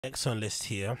Next on list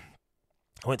here,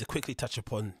 I want to quickly touch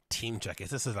upon team jackets.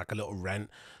 This is like a little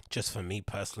rant just for me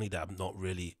personally that I'm not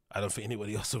really, I don't think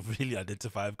anybody else will really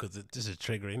identify because this is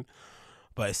triggering.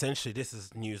 But essentially, this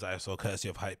is news I saw courtesy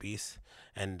of Hypebeast,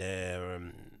 and they're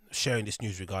sharing this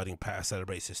news regarding Pata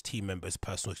celebrates his team members'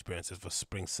 personal experiences for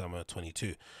Spring Summer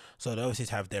 22. So they obviously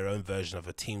have their own version of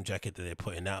a team jacket that they're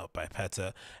putting out by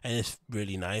Pata, and it's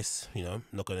really nice.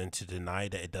 Not going to deny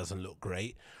that it doesn't look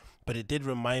great, but it did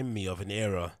remind me of an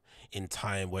era in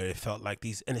time where it felt like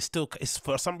these, and it's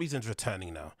for some reason it's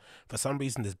returning now. For some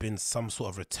reason there's been some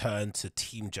sort of return to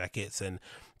team jackets, and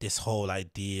this whole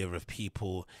idea of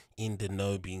people in the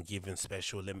know being given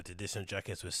special limited edition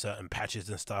jackets with certain patches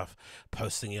and stuff,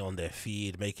 posting it on their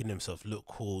feed, making themselves look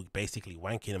cool, basically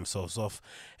wanking themselves off.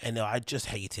 And I just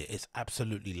hate it. It's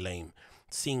absolutely lame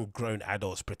seeing grown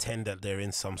adults pretend that they're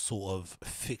in some sort of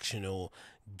fictional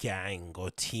gang or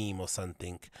team or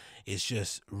something. Is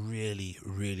just really,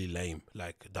 really lame.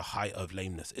 Like the height of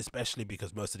lameness, especially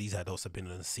because most of these adults have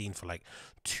been on the scene for like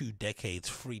 2 decades,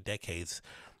 3 decades,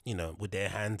 with their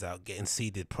hands out, getting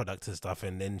seeded products and stuff,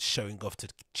 and then showing off to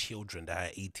children that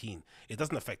are 18. It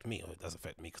doesn't affect me, or it does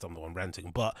affect me because I'm the one ranting,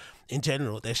 but in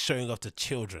general, they're showing off to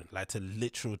children, like to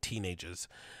literal teenagers,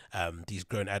 these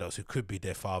grown adults who could be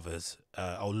their fathers.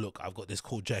 Oh, look, I've got this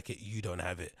cool jacket, you don't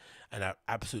have it. And I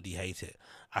absolutely hate it.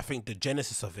 I think the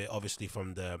genesis of it, obviously,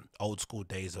 from the old school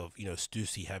days of,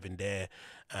 Stussy having their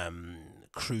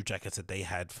crew jackets that they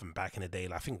had from back in the day.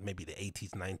 Like, I think maybe the 80s,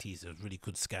 90s, there's really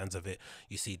good scans of it.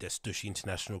 You see the Stussy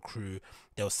International crew.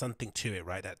 There was something to it,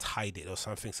 right, that tied it. There was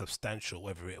something substantial,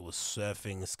 whether it was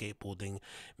surfing, skateboarding,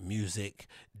 music,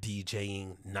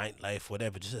 DJing, nightlife,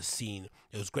 whatever, just a scene.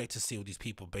 It was great to see all these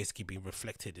people basically being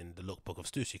reflected in the lookbook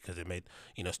of Stussy, because it made,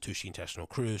 Stussy International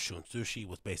crew. Sean Stussy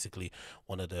was basically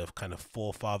one of the kind of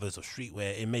forefathers of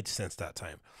streetwear. It made sense that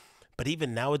time. But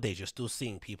even nowadays, you're still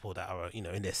seeing people that are, in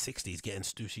their 60s getting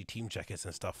Stussy team jackets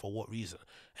and stuff. For what reason?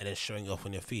 And then showing off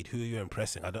on your feed. Who are you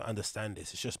impressing? I don't understand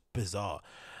this. It's just bizarre.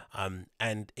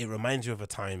 And it reminds you of a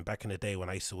time back in the day when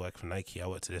I used to work for Nike. I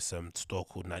worked at this store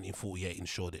called 1948 in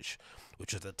Shoreditch,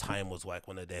 which at the time was like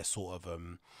one of their sort of,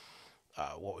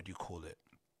 what would you call it?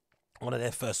 One of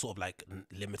their first sort of like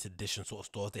limited edition sort of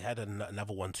stores. They had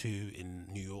another one too in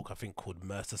New York, I think called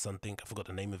Mercer something. I forgot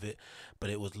the name of it, but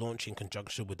it was launched in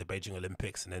conjunction with the Beijing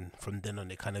Olympics, and then from then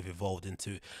on, it kind of evolved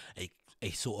into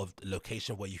a sort of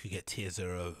location where you could get tier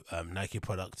zero Nike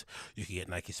product, you could get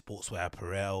Nike sportswear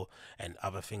apparel and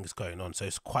other things going on. So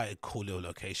it's quite a cool little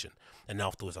location. And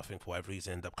afterwards, I think for whatever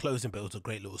reason, ended up closing, but it was a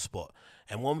great little spot.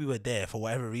 And when we were there, for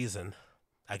whatever reason,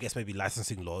 I guess maybe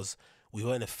licensing laws, we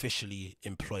weren't officially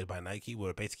employed by Nike. We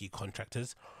were basically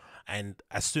contractors. And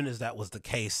as soon as that was the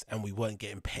case and we weren't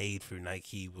getting paid through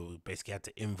Nike, we basically had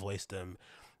to invoice them.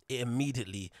 It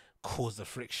immediately caused a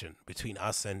friction between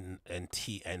us and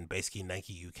basically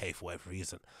Nike UK for whatever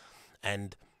reason.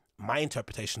 And my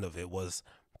interpretation of it was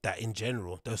that in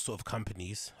general, those sort of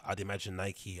companies, I'd imagine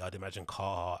Nike, I'd imagine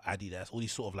Carhartt, Adidas, all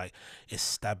these sort of like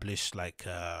established like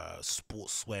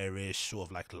sportswearish sort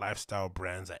of like lifestyle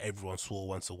brands that everyone sort of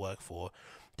wants to work for,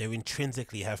 they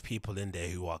intrinsically have people in there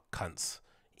who are cunts.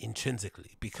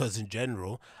 Intrinsically, because in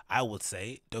general, I would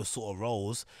say those sort of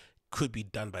roles could be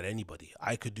done by anybody.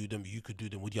 I could do them, you could do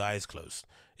them with your eyes closed.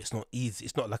 It's not easy,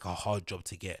 it's not like a hard job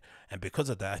to get. And because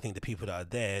of that, I think the people that are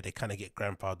there, they kind of get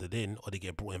grandfathered in, or they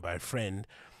get brought in by a friend.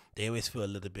 They always feel a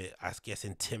little bit, I guess,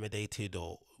 intimidated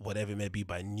or whatever it may be,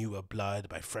 by newer blood,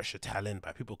 by fresher talent,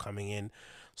 by people coming in.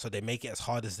 So they make it as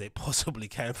hard as they possibly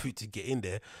can for you to get in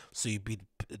there, so you be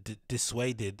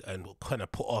dissuaded and kind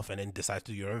of put off, and then decide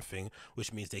to do your own thing,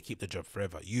 which means they keep the job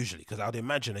forever usually. Because I would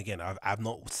imagine, again, I've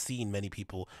not seen many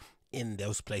people in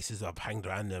those places. I've hanged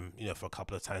around them, for a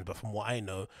couple of times, but from what I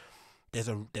know, there's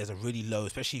a really low,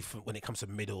 especially when it comes to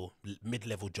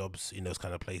mid-level jobs in those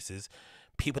kind of places.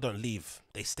 People don't leave;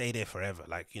 they stay there forever.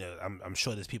 Like, I'm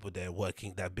sure there's people there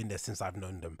working that have been there since I've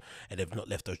known them, and they've not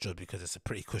left those jobs because it's a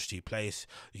pretty cushy place.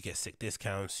 You get sick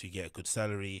discounts, you get a good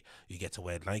salary, you get to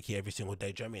wear Nike every single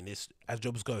day. Do you know what I mean? It's, as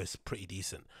jobs go, it's pretty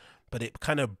decent, but it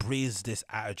kind of breeds this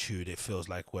attitude. It feels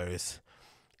like, where it's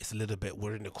a little bit,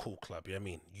 we're in the cool club, you know what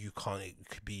I mean? You can't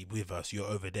be with us, you're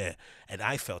over there. And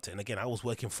I felt it. And again, I was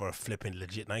working for a flipping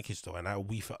legit Nike store, and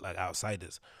we felt like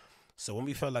outsiders. So when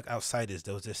we felt like outsiders,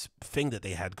 there was this thing that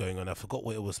they had going on. I forgot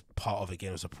what it was part of. Again,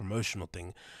 it was a promotional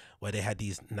thing where they had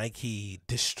these Nike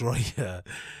Destroyer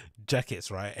jackets,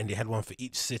 right? And they had one for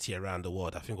each city around the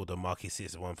world. I think all the marquee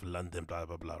cities, one for London, blah,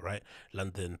 blah, blah, right?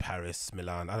 London, Paris,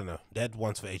 Milan, I don't know. They had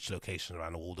ones for each location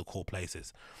around all the cool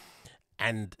places,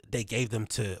 and they gave them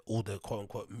to all the quote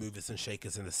unquote movers and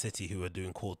shakers in the city who were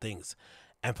doing cool things.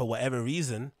 And for whatever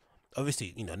reason,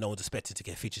 Obviously, no one's expected to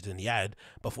get featured in the ad,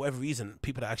 but for whatever reason,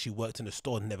 people that actually worked in the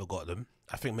store never got them.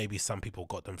 I think maybe some people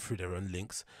got them through their own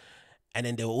links. And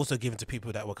then they were also given to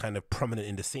people that were kind of prominent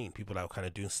in the scene, people that were kind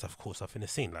of doing cool stuff in the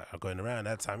scene, like going around at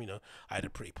that time. I had a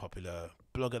pretty popular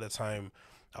blog at the time.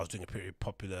 I was doing a pretty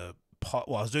popular I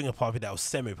was doing a party that was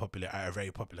semi-popular at a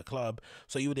very popular club.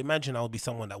 So you would imagine I would be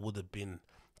someone that would have been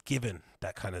given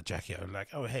that kind of jacket, or like,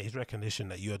 oh hey, it's recognition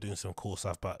that you are doing some cool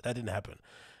stuff, but that didn't happen.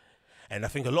 And I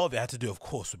think a lot of it had to do, of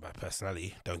course, with my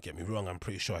personality. Don't get me wrong, I'm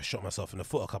pretty sure I shot myself in the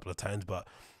foot a couple of times, but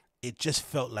it just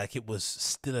felt like it was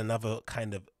still another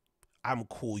kind of I'm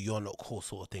cool, you're not cool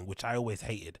sort of thing, which I always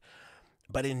hated.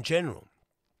 But in general,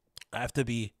 I have to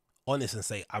be honest and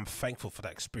say I'm thankful for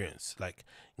that experience. Like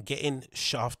getting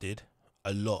shafted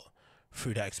a lot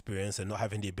through that experience and not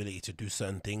having the ability to do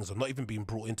certain things, or not even being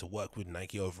brought into work with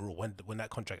Nike overall when that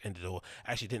contract ended, or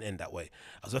actually didn't end that way.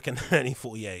 I was working at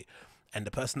 1948 and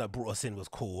the person that brought us in was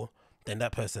cool. Then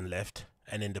that person left,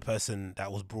 and then the person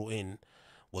that was brought in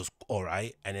was all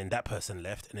right, and then that person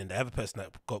left, and then the other person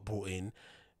that got brought in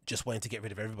just wanted to get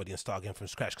rid of everybody and start again from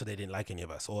scratch because they didn't like any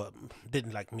of us, or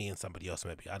didn't like me and somebody else,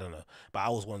 maybe, I don't know. But I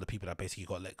was one of the people that basically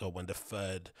got let go when the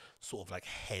third sort of like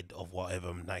head of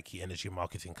whatever Nike energy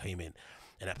marketing came in,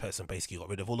 and that person basically got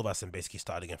rid of all of us and basically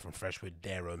started again from fresh with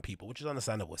their own people, which is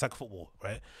understandable. It's like football,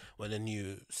 right? When a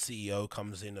new CEO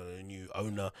comes in or a new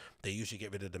owner, they usually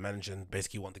get rid of the manager and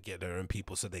basically want to get their own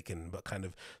people so they can kind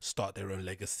of start their own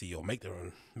legacy or make their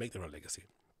own legacy.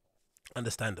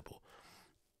 Understandable.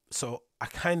 So I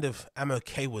kind of am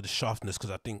okay with the shaftness, because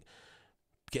I think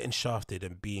getting shafted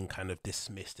and being kind of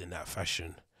dismissed in that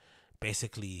fashion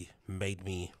basically made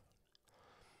me,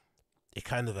 it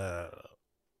kind of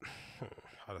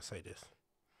how to say this,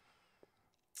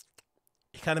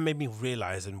 it kind of made me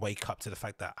realize and wake up to the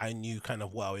fact that I knew kind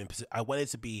of what I wanted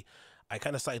to be. I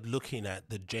kind of started looking at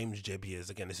the James Jebbiers,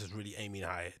 again, this is really aiming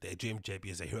high, the James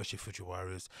Jebbiers, the Hiroshi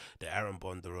Fujiwaras, the Aaron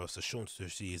Bonderos, the Sean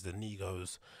Sushis, the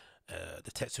Nigos,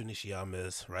 the Tetsu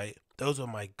Nishiyamas, right? Those are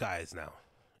my guys now.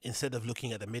 Instead of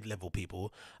looking at the mid-level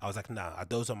people, I was like, nah,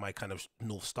 those are my kind of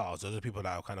North Stars. Those are people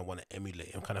that I kind of want to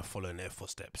emulate and kind of follow in their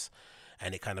footsteps.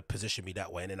 And it kind of positioned me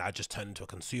that way. And then I just turned into a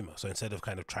consumer. So instead of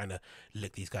kind of trying to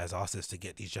lick these guys' asses to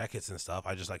get these jackets and stuff,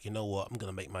 I just like, you know what, I'm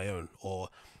going to make my own, or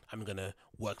I'm going to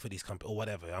work for these companies or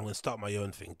whatever. I'm going to start my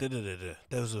own thing.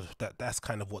 That's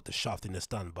kind of what the shafting has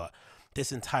done. But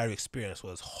this entire experience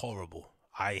was horrible.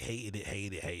 I hated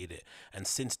it. And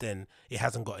since then, it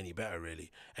hasn't got any better,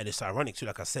 really. And it's ironic, too,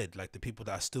 like I said, like the people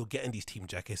that are still getting these team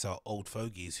jackets are old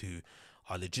fogies who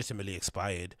are legitimately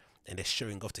expired, and they're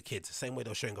showing off to kids the same way they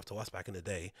were showing off to us back in the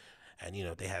day. And,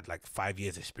 they had like 5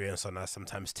 years experience on us,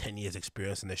 sometimes 10 years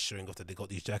experience, and they're showing off that they got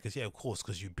these jackets. Yeah, of course,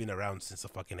 because you've been around since the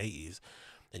fucking 80s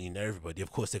and you know everybody.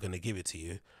 Of course, they're going to give it to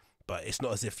you. But it's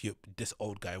not as if this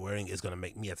old guy wearing it is going to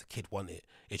make me as a kid want it.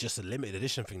 It's just a limited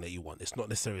edition thing that you want. It's not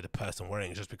necessarily the person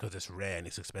wearing it just because it's rare and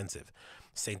it's expensive.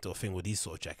 Same sort of thing with these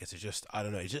sort of jackets. It's just, I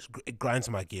don't know, it grinds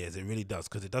my gears. It really does,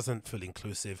 because it doesn't feel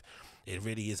inclusive. It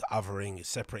really is othering. It's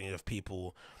separating of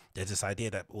people. There's this idea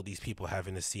that all these people have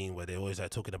in the scene where they're always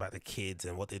like talking about the kids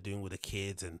and what they're doing with the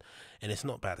kids, and it's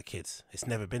not about the kids. It's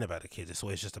never been about the kids. It's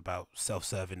always just about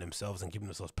self-serving themselves and giving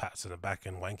themselves pats on the back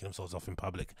and wanking themselves off in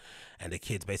public. And the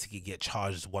kids basically get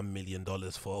charged $1 million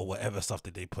for whatever stuff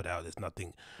that they put out. There's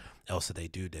nothing else that they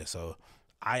do there. So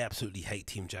I absolutely hate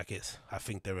team jackets. I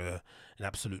think they're an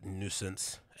absolute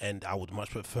nuisance, and I would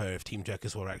much prefer if team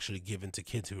jackets were actually given to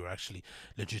kids who are actually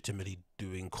legitimately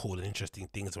doing cool and interesting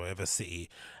things, wherever city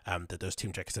that those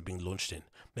team jackets are being launched in.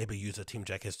 Maybe use the team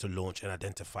jackets to launch and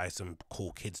identify some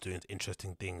cool kids doing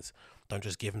interesting things. Don't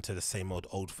just give them to the same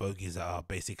old fogies that are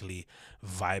basically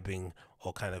vibing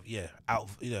or kind of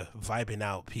vibing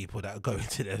out people that are going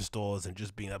to their stores and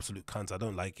just being absolute cunts. I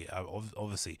don't like it.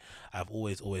 Obviously I've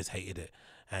always hated it,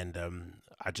 and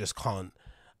I just can't.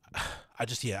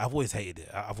 I've always hated it.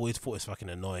 I've always thought it's fucking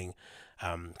annoying,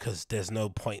 because there's no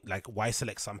point. Like, why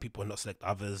select some people and not select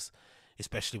others?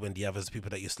 Especially when the others, people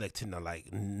that you're selecting, are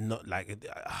like not like.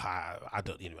 I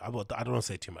don't want to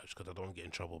say too much because I don't want to get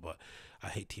in trouble. But I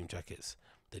hate team jackets.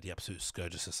 They're the absolute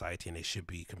scourge of society, and they should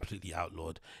be completely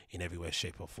outlawed in every way,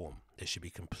 shape, or form. They should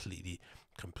be completely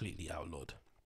outlawed.